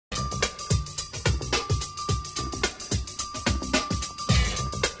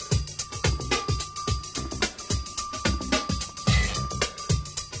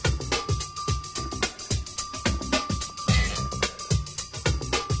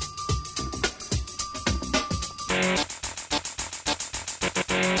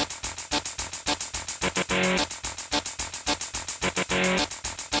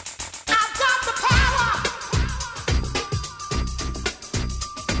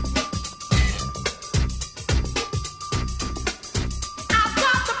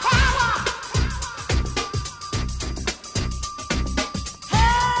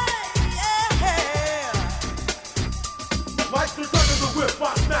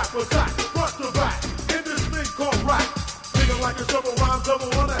for tack, front to back, in this thing called rap. Thinking like a double rhyme double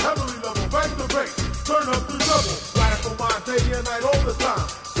on a heavenly level. Bang the bass, turn up the double. Radical mind, day and night, all the time.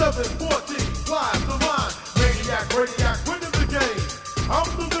 714, live the line. Maniac, radiac, winning the game. I'm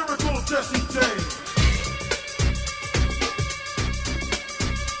the lyrical Jesse James.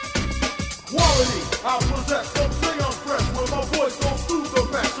 Quality, I possess, don't say I'm fresh. When my voice goes through the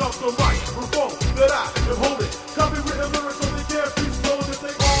patch of the microphone that I am holding. Copywritten lyrics so they can't be stolen if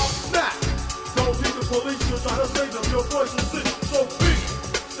they all snap. Don't need the police to try to save them. Your voice is sick, so please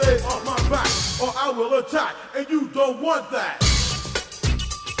stay off my back or I will attack, and you don't want that.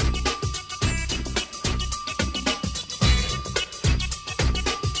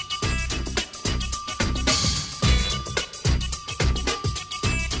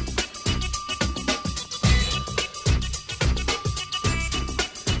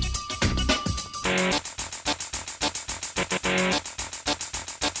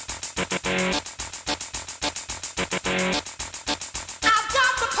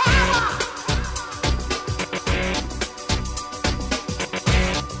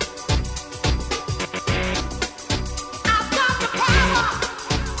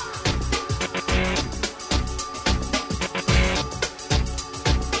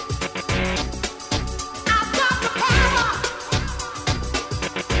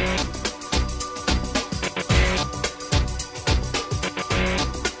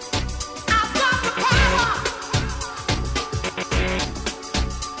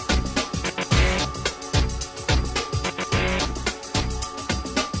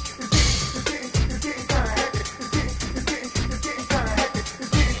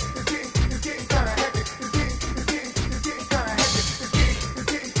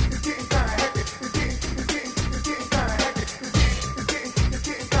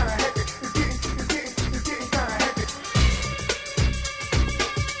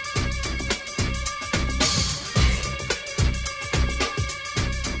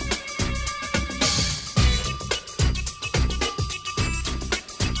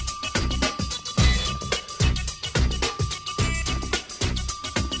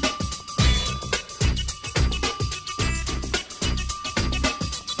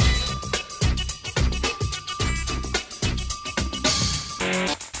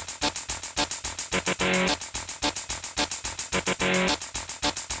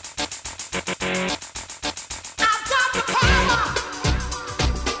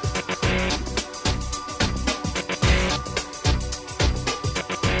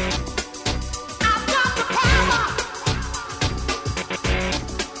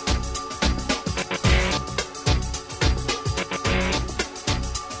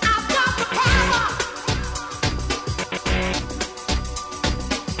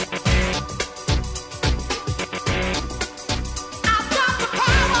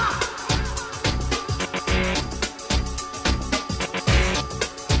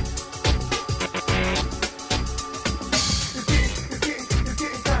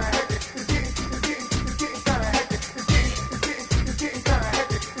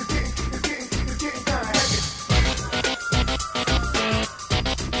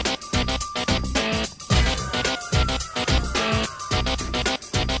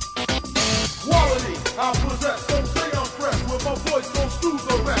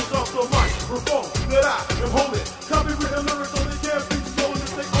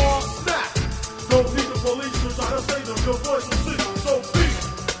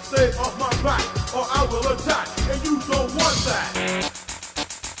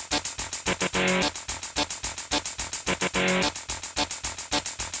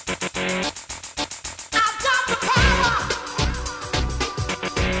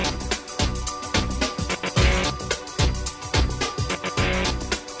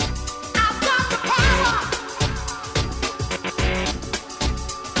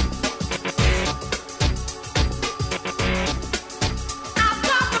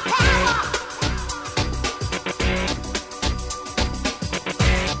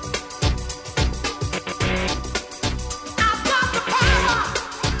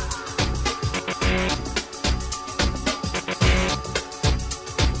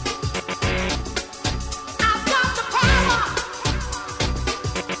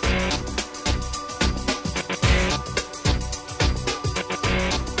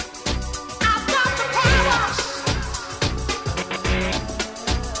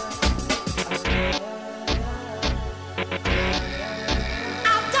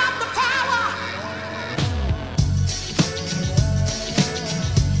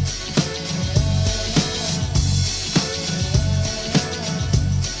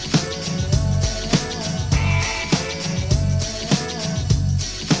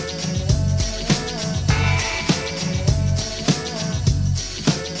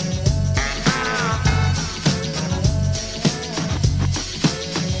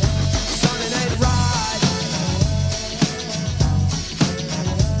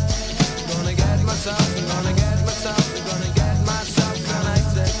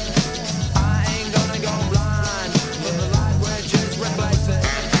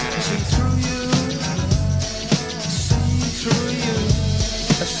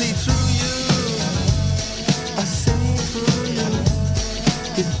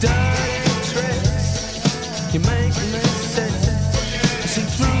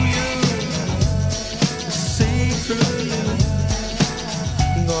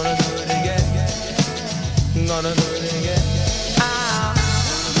 gonna do it again.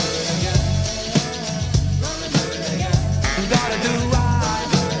 Gotta do right,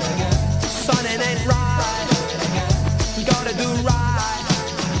 son, it ain't right. Gotta do right.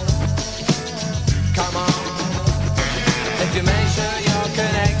 Come on, if you make sure you're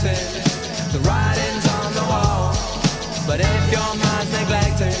connected, the writing's on the wall. But if your mind's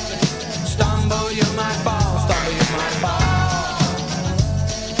neglected, stumble you might fall, stumble you might fall,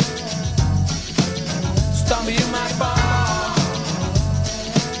 stumble you might fall.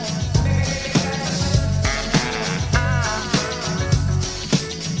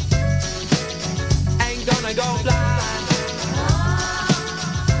 Go blind.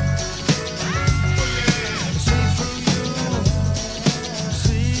 See through you,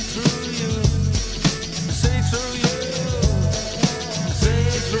 see through you, see through you, see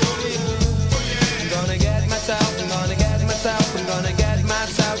through you. I'm gonna get myself, I'm gonna get myself, I'm gonna get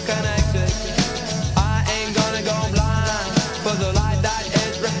myself connected. I ain't gonna go blind for the light that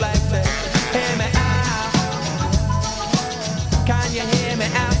is reflected. Hear me out. Can you hear me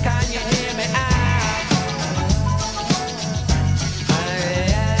out? Can you hear me out?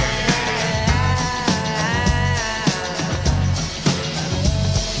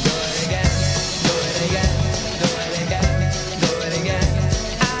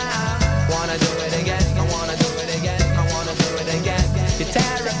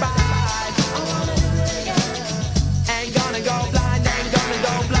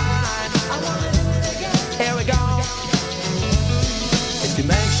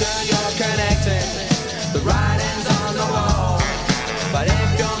 The writing's on the wall. But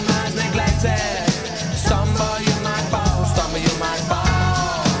if your mind's neglected, stumble you might fall, stumble you might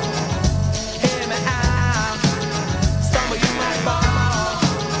fall. Hear me out, stumble you might fall.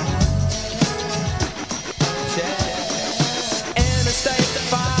 Yeah. In a state of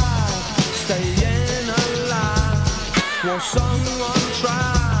fire, staying alive. Won't someone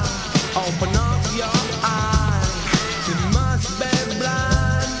try? Open up your eyes. You must be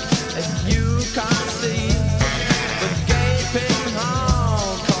blind if you can't see the gaping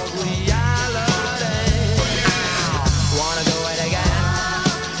hole called reality. Wanna do it again?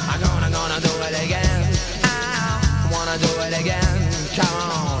 I'm gonna do it again. I wanna do it again. Come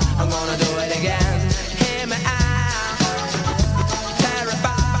on, I'm gonna do it again. Hear me out.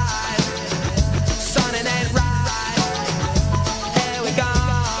 Terrified, son, it ain't right.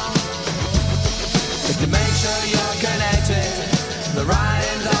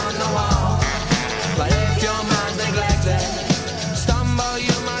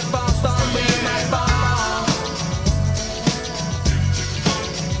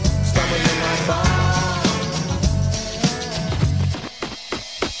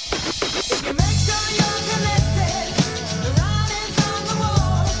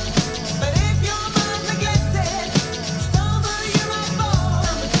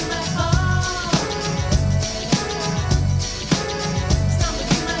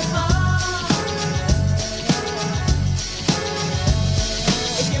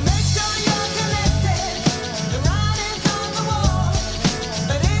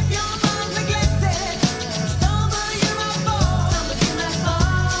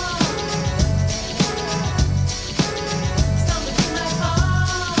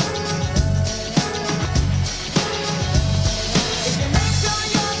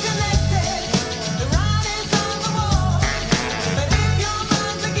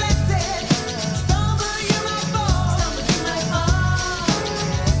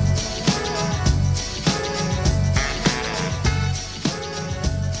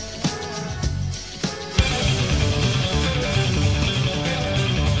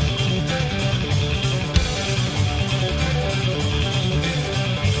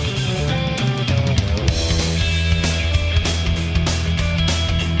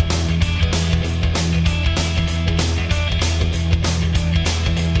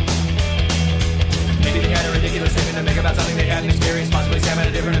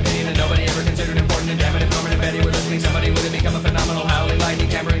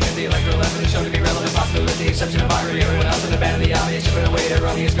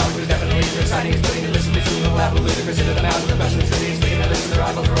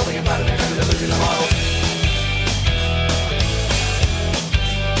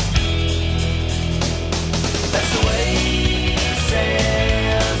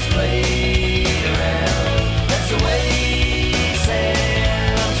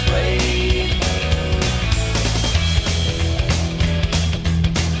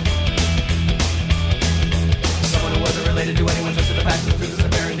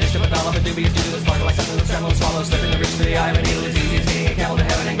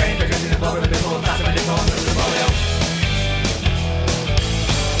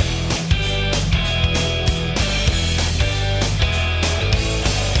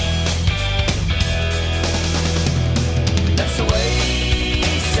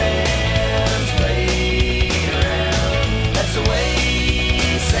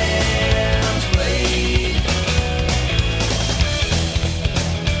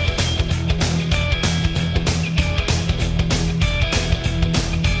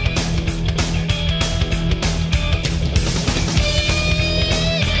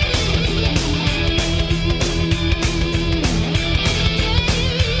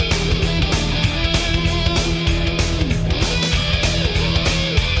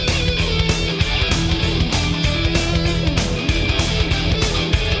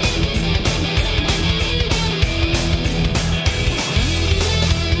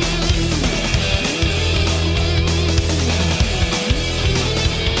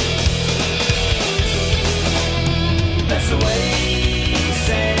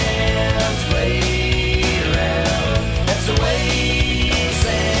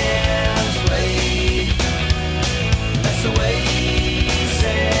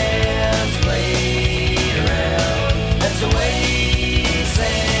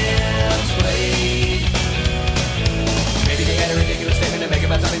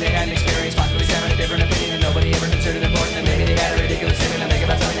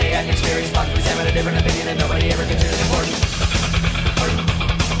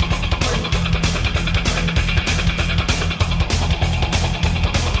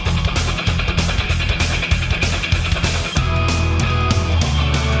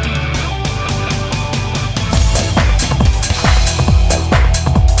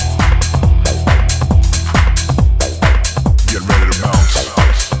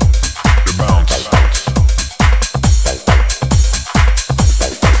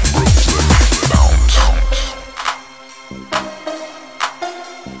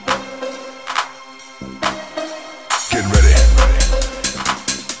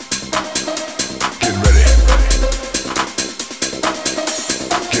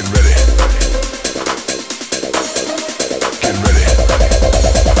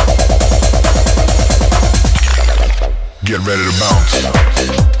 Get ready to bounce.